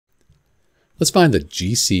Let's find the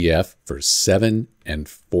GCF for 7 and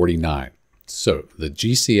 49. So the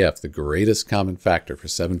GCF, the greatest common factor for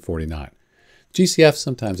 749. GCF,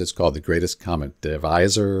 sometimes it's called the greatest common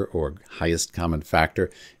divisor or highest common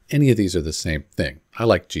factor. Any of these are the same thing. I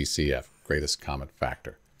like GCF, greatest common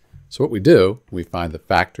factor. So what we do, we find the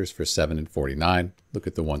factors for 7 and 49, look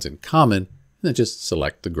at the ones in common, and then just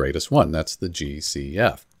select the greatest one. That's the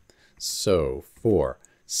GCF. So for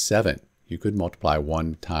 7, you could multiply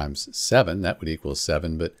 1 times 7. That would equal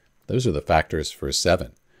 7, but those are the factors for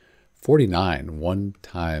 7. 49, 1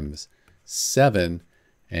 times 7,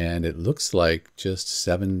 and it looks like just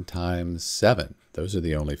 7 times 7. Those are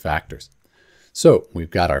the only factors. So we've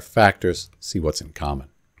got our factors. See what's in common.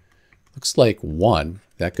 Looks like 1,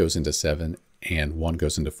 that goes into 7, and 1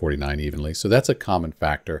 goes into 49 evenly. So that's a common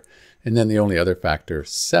factor. And then the only other factor,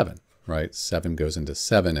 7, right? 7 goes into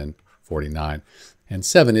 7 and 49. And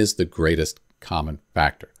 7 is the greatest common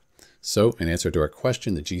factor. So in answer to our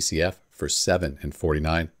question, the GCF for 7 and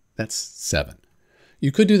 49, that's 7.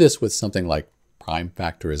 You could do this with something like prime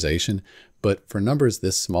factorization, but for numbers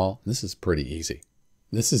this small, this is pretty easy.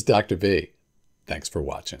 This is Dr. V. Thanks for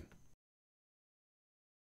watching.